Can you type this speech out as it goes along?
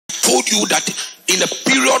told you that in the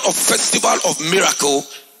period of festival of miracle,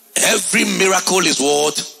 every miracle is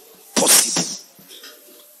what? Possible.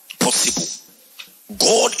 Possible.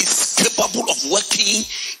 God is capable of working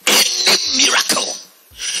any miracle.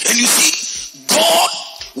 And you see, God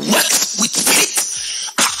works with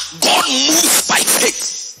faith. God moves by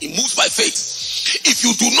faith. He moves by faith. If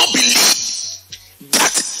you do not believe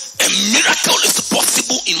that a miracle is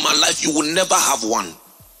possible in my life, you will never have one.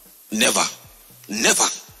 Never. Never.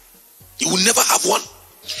 You will never have one.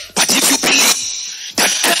 But if you believe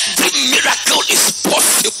that every miracle is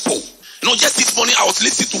possible. You know, just this morning I was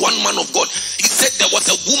listening to one man of God. He said there was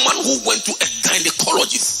a woman who went to a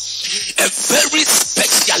gynecologist, a very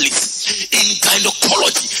specialist in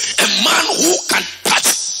gynecology, a man who can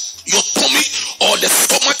touch your tummy or the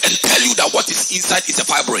stomach and tell you that what is inside is a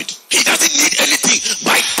fibroid. He doesn't need anything.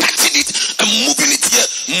 By touching it and moving it here,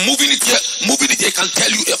 moving it here, moving it here, he can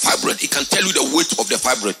tell you a fibroid. He can tell you the weight of the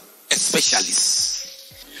fibroid. A specialist.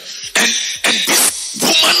 And this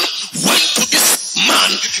woman went to this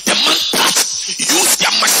man. The man touched, used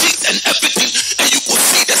their machines and everything, and you could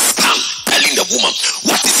see the scan telling the woman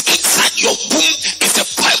what is inside your womb is a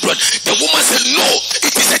fibroid. The woman said, no,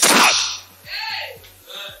 it is a child.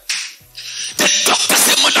 The doctor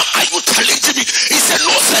said, madam, are you challenging me? He said,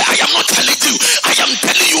 no, sir, I am not challenging you. I am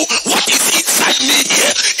telling you what is inside me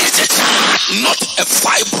here is a child, not a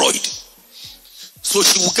fibroid. So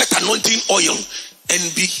she will get anointing oil and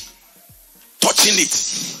be touching it,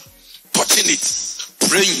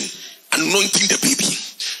 praying, anointing the baby.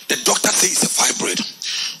 The doctor says it's a fibroid,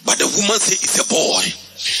 but the woman says it's a boy.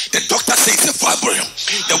 The doctor says it's a fibroid.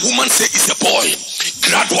 The woman says it's a boy.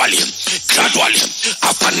 Gradually,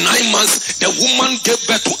 after 9 months, the woman gave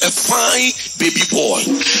birth to a fine baby boy.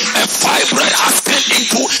 A fibroid has turned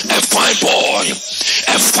into a fine boy.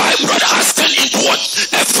 A fibroid has turned into what?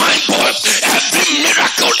 A fine boy. Every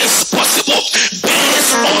miracle is possible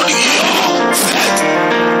based on your faith.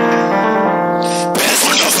 Based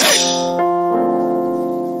on your faith.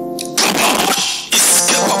 God is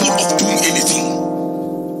capable of doing anything.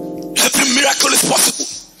 Every miracle is possible.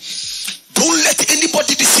 Don't let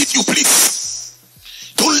anybody deceive you, please.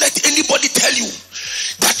 Don't let anybody tell you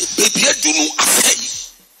that baby do not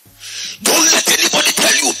affect. Don't let anybody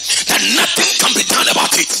tell you that nothing can be done about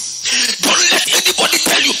it. Don't let anybody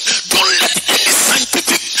tell you. Don't let any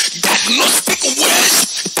scientific diagnostic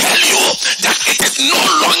words tell you that it is no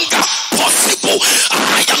longer possible.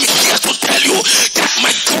 I am here to tell you that my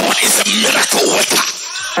God is a miracle worker.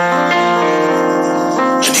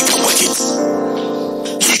 And he can work it.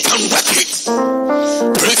 He can work it.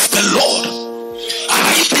 Praise the Lord.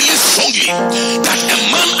 I believe strongly that a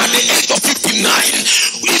man at the age of 59,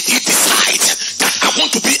 if he decides that I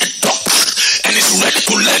want to be a doctor and is ready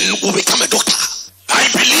to learn, will become a doctor. I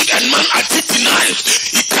believe a man at 59,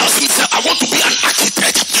 he tells himself, I want to be an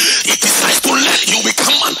architect. He decides to learn, he will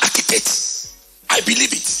become an architect. I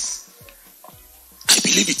believe it. I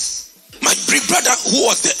believe it. My big brother, who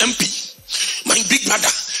was the MP, my big brother,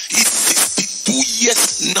 he's 62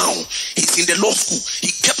 years now. He's in the law school.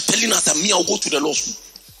 He kept telling us that me, I'll go to the law school.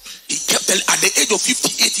 He kept telling, at the age of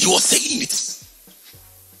 58, he was saying it. 62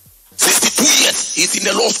 years, he's in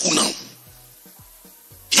the law school now.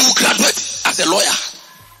 He will graduate as a lawyer.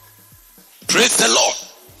 Praise the Lord.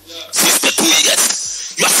 62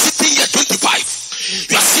 years. You are sitting here 25.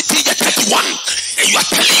 You are sitting here 31. And you are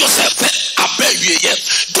telling yourself,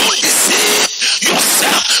 don't deceive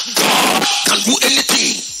yourself. God can do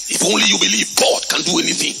anything. If only you believe God can do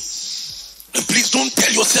anything. And please don't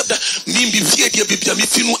tell yourself that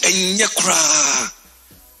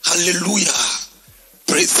hallelujah.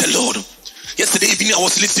 Praise the Lord. Yesterday evening I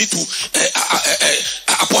was listening to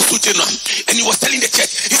Apostle General, and he was telling the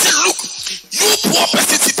church, he said, look, you poor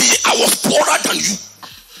person today, I was poorer than you.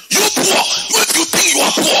 You poor, if you think you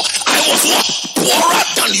are poor, I was what? Poorer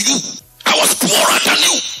than you. I was poorer than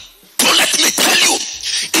you. Don't let me tell you,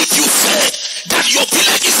 if you say that your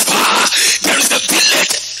village